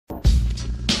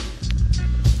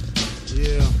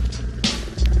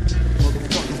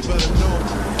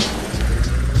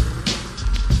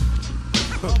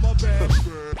Lock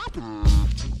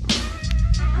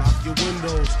your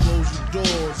windows, close your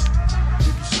doors.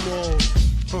 Biggie Smalls,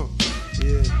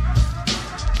 yeah.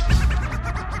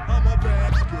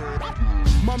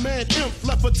 My man Imp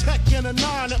left a tech and a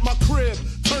 9 at my crib.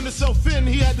 Turned himself in,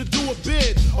 he had to do a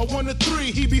bid. A 1 to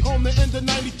 3, he be home the end of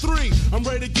 93. I'm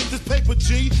ready to get this paper,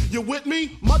 G. You with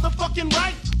me? Motherfucking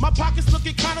right. My pockets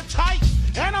looking kinda tight.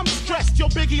 And I'm stressed. Yo,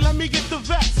 Biggie, let me get the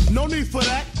vest. No need for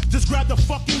that. Just grab the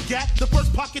fucking gat. The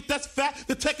first pocket that's fat.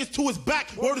 The tech is to his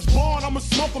back. Word is born, I'ma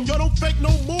smoke him. Yo, don't fake no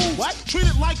move. What? Treat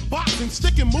it like boxing.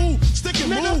 Stick and move. Stick and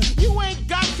move. You ain't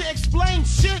got to explain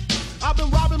shit. I've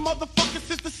been robbing motherfuckers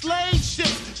since the slave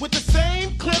ships. With the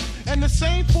same clip and the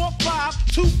same 4.5.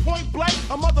 2-point blank.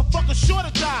 A motherfucker sure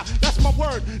to die. That's my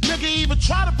word. Nigga even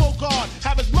try to bogart.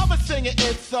 Have his mother singing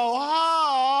It's So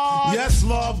Hard. Yes,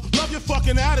 love. Love your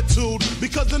fucking attitude.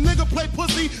 Because the nigga play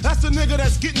pussy, that's the nigga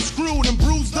that's getting screwed and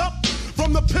bruised up.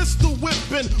 From the pistol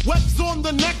whipping, webs on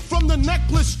the neck from the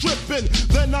necklace stripping.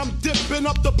 Then I'm dipping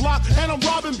up the block and I'm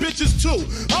robbing bitches too.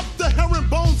 Up the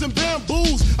herringbones and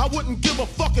bamboos. I wouldn't give a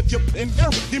fuck if you're in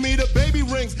there. Give me the baby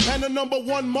rings and the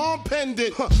 #1 mom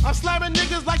pendant. I'm slamming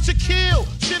niggas like Shaquille.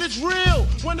 Shit is real.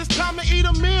 When it's time to eat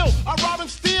a meal, I rob and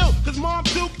steal. Cause Mom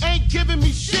Duke ain't giving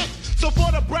me shit. So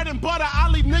for the bread and butter, I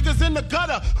leave niggas in the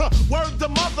gutter. Word to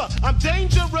mother, I'm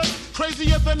dangerous.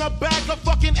 Crazier than a bag of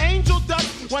fucking angel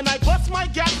dust. When I bust my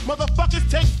gap, motherfuckers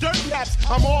take dirt naps.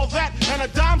 I'm all that and a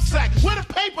dime sack. Where the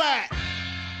paper at?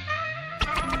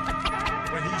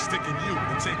 When he's sticking you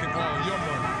and taking all your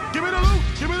money. Give me the loot,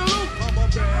 give me the loot.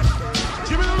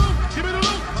 Give me the loot, give me the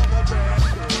loot.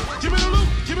 Give me the loot,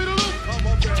 give me the loot.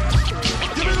 Give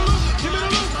me the loot, give me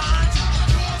the loot.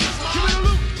 Give me the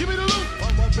loot, give me the loot.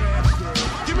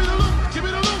 Give me the loot, give me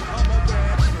the loot.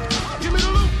 Give me the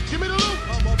loot, give me the loot.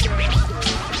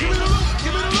 Give me the loot,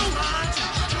 give me the loot.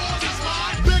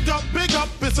 Big up,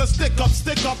 it's a stick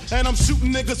up, and I'm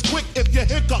shooting niggas quick if you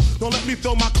hiccup. Don't let me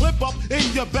fill my clip up in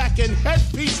your back and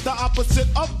headpiece, the opposite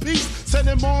of peace.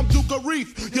 Sending Mom Duke a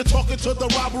reef. You're talking to the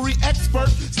robbery expert.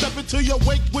 Step into your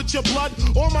wake with your blood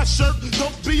on my shirt.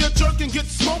 Don't be a jerk and get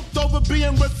smoked over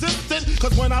being resistant.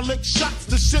 Cause when I lick shots,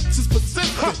 the shit is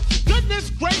persistent. Goodness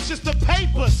gracious, the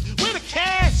papers. Where the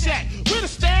cash at? Where the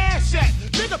stash at?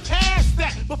 Nigga, pass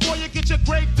that before you get your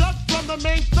grave dug from the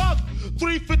main thug.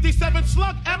 357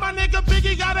 slug, and my nigga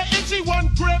Biggie got an itchy one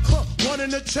grip. 1 in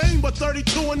the chamber,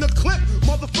 32 in the clip.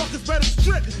 Motherfuckers better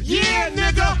strip. Yeah,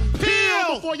 nigga,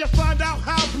 peel before you find out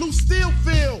how blue steel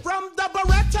feel. From the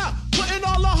Beretta, putting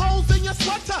all the holes in your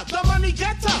sweater. The money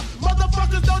getter,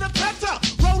 motherfuckers know the better.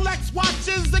 Rolex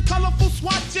watches and colorful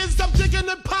swatches. I'm digging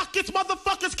in pockets,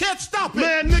 motherfuckers can't stop it.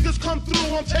 Man, niggas come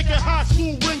through, I'm taking high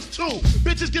school rings too.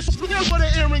 Bitches get split for the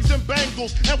earrings and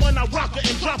bangles. And when I rock her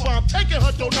and drop her, I'm taking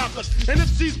her knockers. And if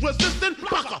she's resistant,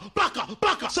 baka.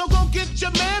 So go get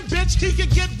your man, bitch, he can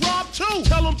get robbed too.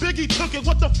 Tell him Biggie took it,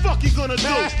 what the fuck he gonna do?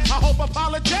 I hope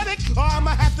apologetic, or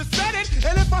I'ma have to set it.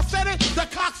 And if I said it, the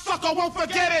cocksucker won't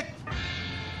forget it.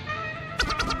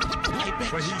 Hey,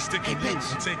 but he's sticking you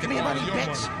and taking all your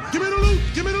money. Give me the loot,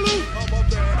 give me the loot.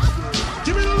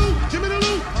 Give me the loot, give me the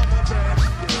loot.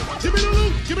 Give me the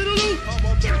loot, give me the loot.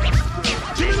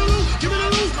 Give me the loot, give me the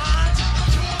loot.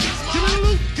 Give me the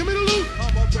loot, give me the loot.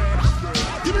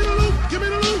 Give me the loot, give me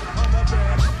the loot.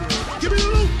 Give me the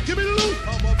loot, give me the loot.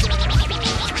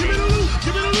 Give me the loot,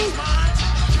 give me the loot.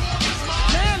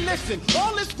 Man, listen,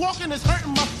 all this walking is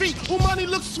hurting my feet. Who money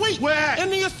looks sweet? Where? In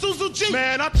the Isuzu Jeep.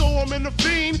 Man, I throw him in the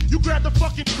fiend. You grab the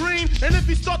fucking green, and if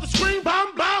he start to scream,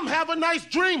 bam, bam, have a nice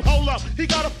dream. Hold up, he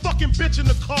got a fucking bitch in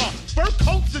the car. Fur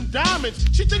coats and diamonds.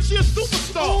 She thinks she a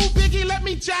superstar. Ooh, Biggie, let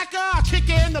me jack her. I kick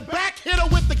her in the back, hit her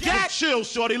with the gat. Chill,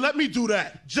 shorty, let me do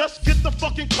that. Just get the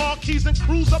fucking car keys and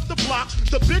cruise up the block.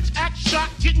 The bitch act shot,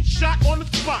 getting shot on the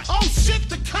spot. Oh shit,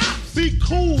 the cops. Be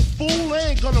cool, fool.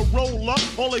 They ain't gonna roll up.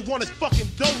 All they want is fucking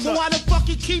donuts. So why the fuck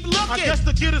he keep looking? I guess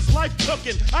to get his life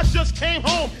cooking. I just came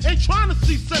home, ain't trying to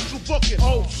see Central booking.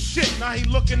 Oh shit, now he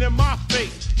looking in my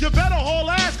face. You better haul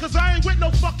ass, cause I ain't with no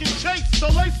fucking chase. So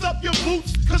lace up your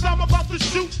boots, cause I'm about to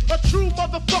shoot a true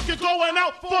motherfucker going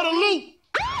out for the loot.